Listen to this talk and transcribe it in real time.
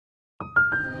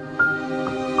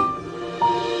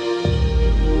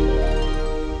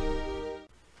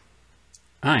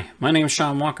Hi, my name is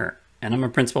Sean Walker, and I'm a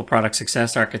Principal Product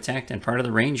Success Architect and part of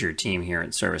the Ranger team here at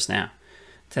ServiceNow.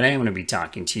 Today I'm going to be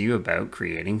talking to you about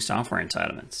creating software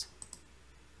entitlements.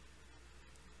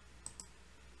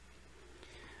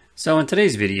 So in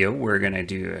today's video, we're going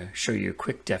to show you a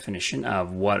quick definition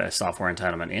of what a software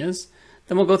entitlement is.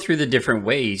 Then we'll go through the different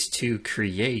ways to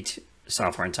create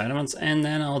software entitlements, and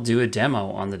then I'll do a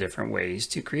demo on the different ways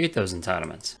to create those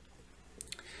entitlements.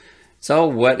 So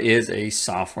what is a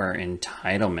software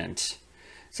entitlement?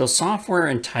 So software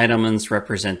entitlements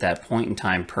represent that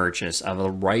point-in-time purchase of a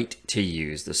right to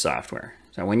use the software.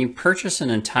 So when you purchase an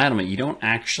entitlement, you don't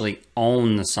actually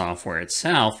own the software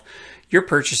itself. You're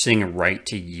purchasing a right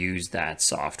to use that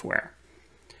software.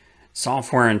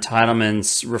 Software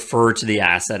entitlements refer to the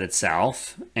asset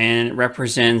itself, and it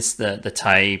represents the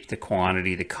type, the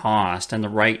quantity, the cost, and the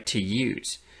right to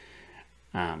use.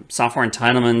 Software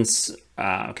entitlements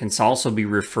can also be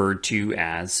referred to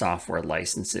as software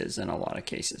licenses in a lot of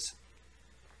cases.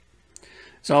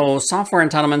 So software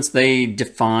entitlements, they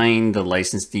define the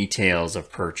license details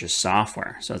of purchased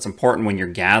software. So it's important when you're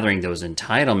gathering those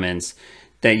entitlements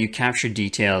that you capture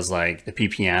details like the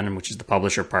PPN, which is the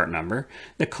publisher part number,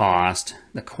 the cost,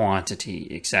 the quantity,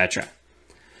 etc.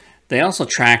 They also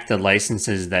track the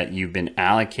licenses that you've been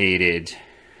allocated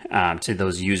to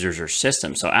those users or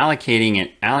systems. So allocating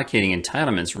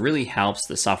entitlements really helps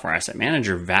the software asset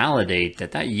manager validate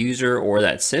that that user or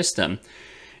that system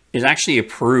is actually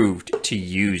approved to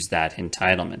use that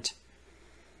entitlement.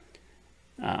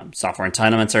 Software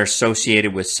entitlements are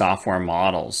associated with software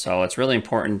models. So it's really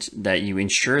important that you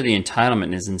ensure the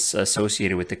entitlement is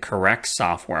associated with the correct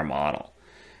software model.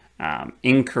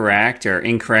 Incorrect or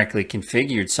incorrectly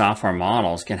configured software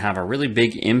models can have a really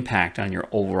big impact on your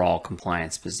overall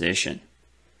compliance position.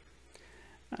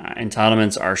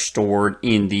 Entitlements are stored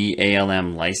in the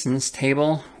ALM license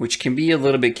table, which can be a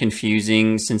little bit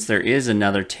confusing since there is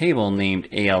another table named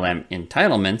ALM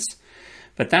entitlements,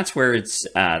 but that's where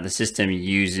the system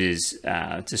uses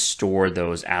to store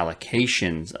those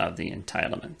allocations of the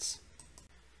entitlements.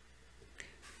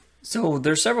 So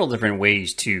there's several different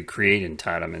ways to create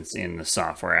entitlements in the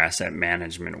software asset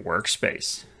management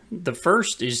workspace. The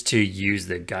first is to use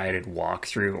the guided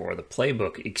walkthrough or the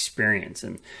playbook experience.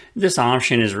 And this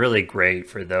option is really great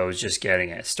for those just getting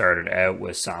it started out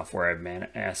with software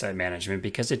asset management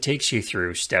because it takes you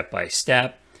through step by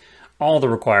step all the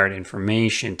required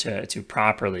information to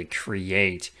properly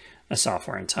create a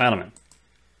software entitlement.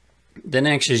 The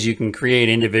next is you can create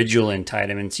individual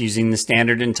entitlements using the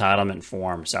standard entitlement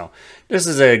form. So this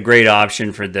is a great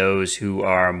option for those who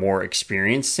are more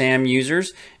experienced SAM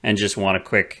users and just want a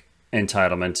quick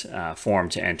entitlement form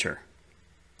to enter.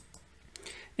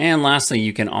 And lastly,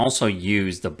 you can also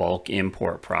use the bulk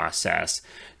import process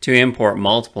to import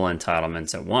multiple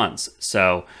entitlements at once.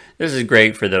 So this is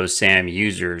great for those SAM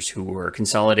users who are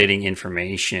consolidating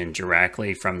information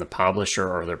directly from the publisher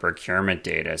or their procurement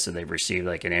data. So they've received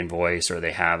like an invoice or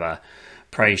they have a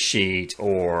price sheet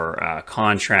or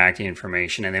contract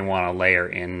information and they want to layer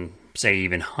in, say,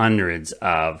 even hundreds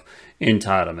of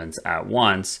entitlements at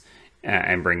once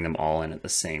and bring them all in at the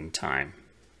same time.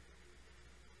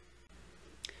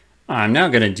 I'm now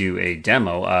going to do a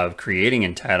demo of creating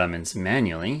entitlements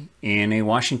manually in a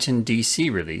Washington, D.C.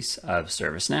 release of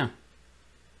ServiceNow.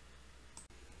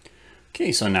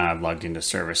 Okay, so now I've logged into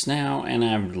ServiceNow and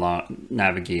I've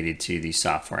navigated to the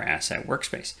software asset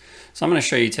workspace. So I'm going to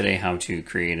show you today how to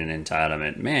create an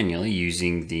entitlement manually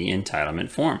using the entitlement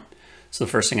form. So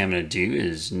the first thing I'm going to do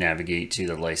is navigate to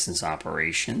the license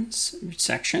operations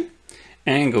section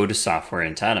and go to software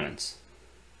entitlements.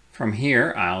 From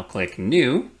here, I'll click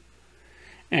new.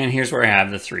 And here's where I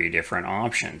have the three different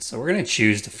options. So we're going to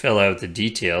choose to fill out the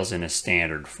details in a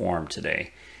standard form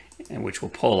today, which will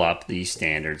pull up the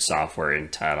standard software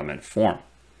entitlement form.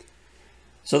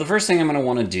 So the first thing I'm going to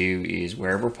want to do is,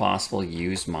 wherever possible,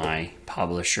 use my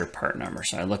publisher part number.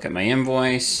 So I look at my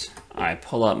invoice, I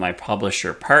pull up my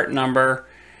publisher part number,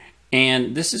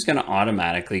 and this is going to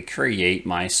automatically create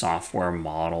my software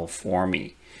model for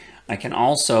me. I can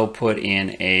also put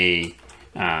in a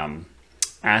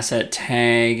asset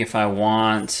tag if I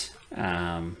want.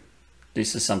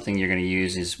 This is something you're going to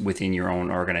use is within your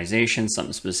own organization,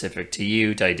 something specific to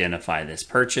you to identify this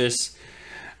purchase.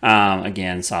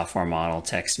 Again, software model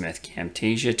TechSmith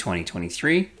Camtasia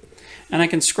 2023. And I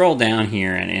can scroll down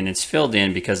here and it's filled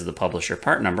in because of the publisher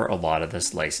part number, a lot of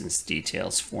this license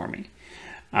details for me.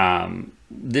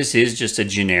 This is just a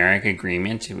generic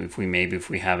agreement. If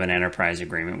we have an enterprise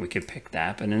agreement, we could pick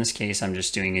that. But in this case, I'm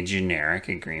just doing a generic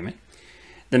agreement.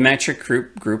 The metric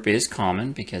group is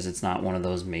common because it's not one of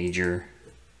those major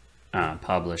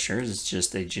publishers. It's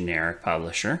just a generic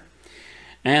publisher.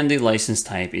 And the license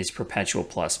type is perpetual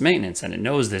plus maintenance, and it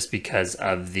knows this because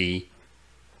of the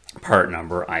part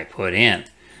number I put in.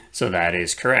 So that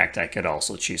is correct. I could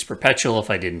also choose perpetual if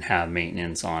I didn't have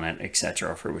maintenance on it,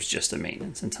 etc., if it was just a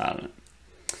maintenance entitlement.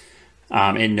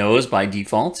 It knows by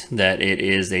default that it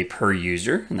is a per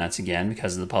user, and that's again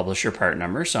because of the publisher part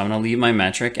number. So I'm going to leave my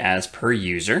metric as per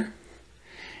user.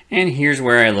 And here's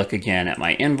where I look again at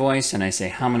my invoice and I say,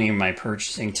 how many am I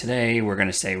purchasing today? We're going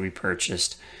to say we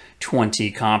purchased 20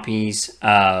 copies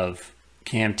of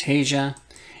Camtasia,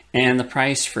 and the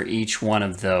price for each one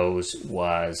of those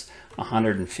was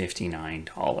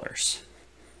 $159.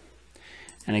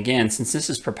 And again, since this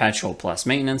is perpetual plus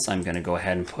maintenance, I'm going to go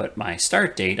ahead and put my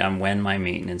start date on when my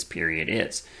maintenance period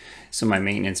is. So my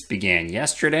maintenance began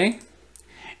yesterday,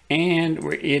 and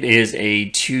it is a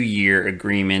 2-year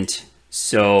agreement.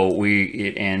 So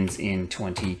it ends in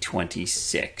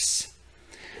 2026.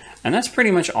 And that's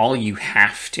pretty much all you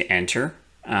have to enter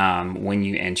when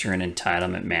you enter an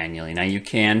entitlement manually. Now you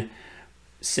can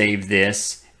save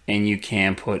this and you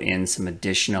can put in some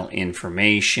additional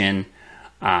information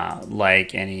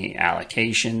like any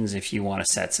allocations if you want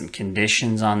to set some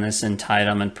conditions on this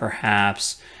entitlement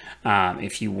perhaps.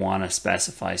 If you want to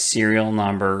specify serial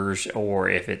numbers, or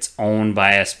if it's owned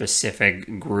by a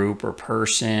specific group or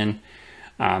person.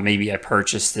 Maybe I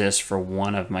purchased this for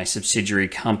one of my subsidiary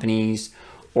companies,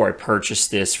 or I purchased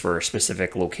this for a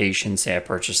specific location. Say I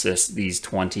purchased these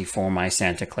 20 for my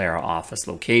Santa Clara office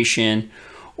location,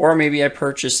 or maybe I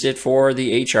purchased it for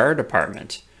the HR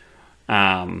department.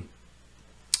 And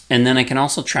then I can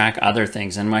also track other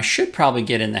things, and I should probably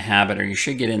get in the habit, or you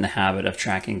should get in the habit of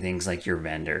tracking things like your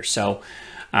vendor. So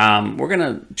we're going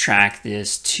to track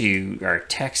this to our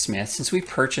TechSmith. Since we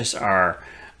purchase our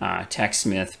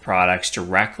TechSmith products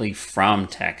directly from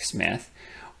TechSmith,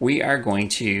 we are going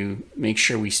to make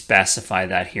sure we specify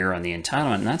that here on the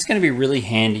entitlement. And that's going to be really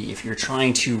handy if you're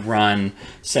trying to run,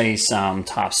 say, some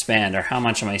top spend, or how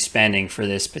much am I spending for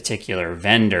this particular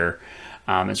vendor.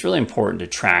 It's really important to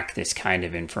track this kind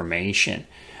of information.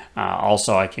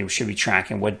 Also, I should be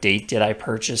tracking what date did I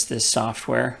purchase this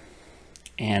software.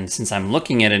 And since I'm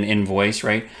looking at an invoice,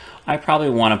 right, I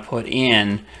probably want to put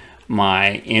in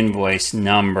my invoice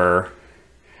number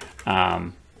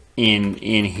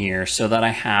in here so that I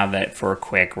have it for a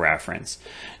quick reference.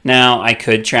 Now, I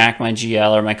could track my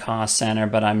GL or my cost center,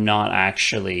 but I'm not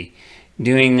actually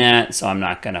doing that, so I'm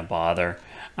not going to bother.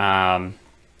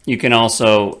 You can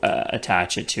also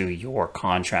attach it to your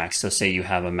contract. So say you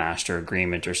have a master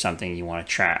agreement or something, you want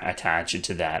to attach it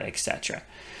to that, etc.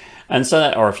 And so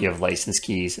that, or if you have license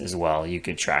keys as well, you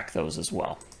could track those as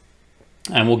well.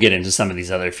 And we'll get into some of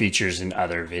these other features in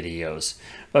other videos.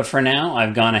 But for now,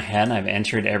 I've gone ahead and I've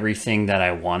entered everything that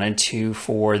I wanted to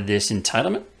for this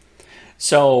entitlement.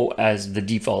 So as the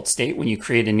default state, when you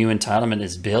create a new entitlement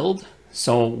is build.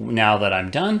 So now that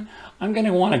I'm done, I'm going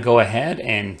to want to go ahead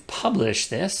and publish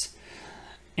this.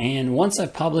 And once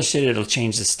I've published it, it'll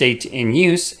change the state to in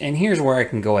use. And here's where I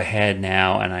can go ahead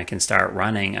now and I can start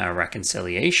running a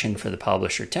reconciliation for the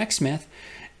publisher TechSmith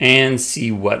and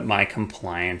see what my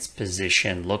compliance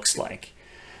position looks like.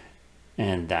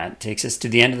 And that takes us to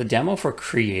the end of the demo for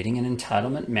creating an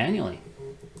entitlement manually.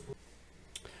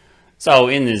 So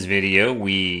in this video,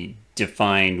 we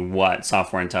defined what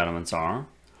software entitlements are.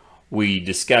 We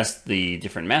discussed the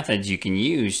different methods you can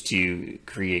use to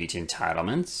create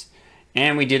entitlements.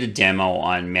 And we did a demo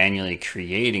on manually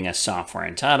creating a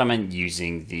software entitlement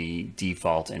using the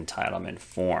default entitlement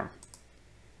form.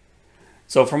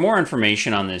 So for more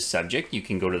information on this subject, you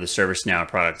can go to the ServiceNow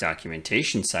product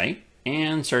documentation site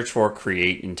and search for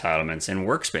Create Entitlements in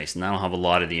Workspace. And that'll have a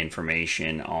lot of the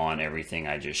information on everything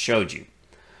I just showed you.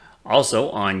 Also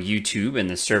on YouTube in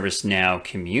the ServiceNow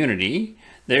community,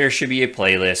 there should be a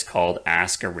playlist called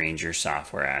Ask a Ranger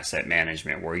Software Asset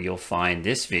Management, where you'll find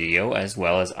this video as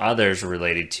well as others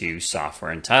related to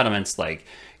software entitlements, like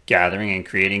gathering and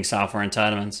creating software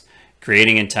entitlements,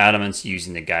 creating entitlements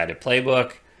using the guided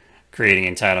playbook, creating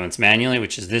entitlements manually,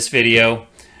 which is this video,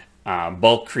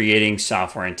 bulk creating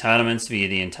software entitlements via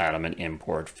the entitlement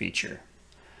import feature.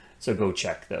 So go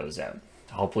check those out.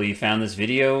 Hopefully you found this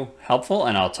video helpful,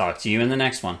 and I'll talk to you in the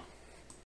next one.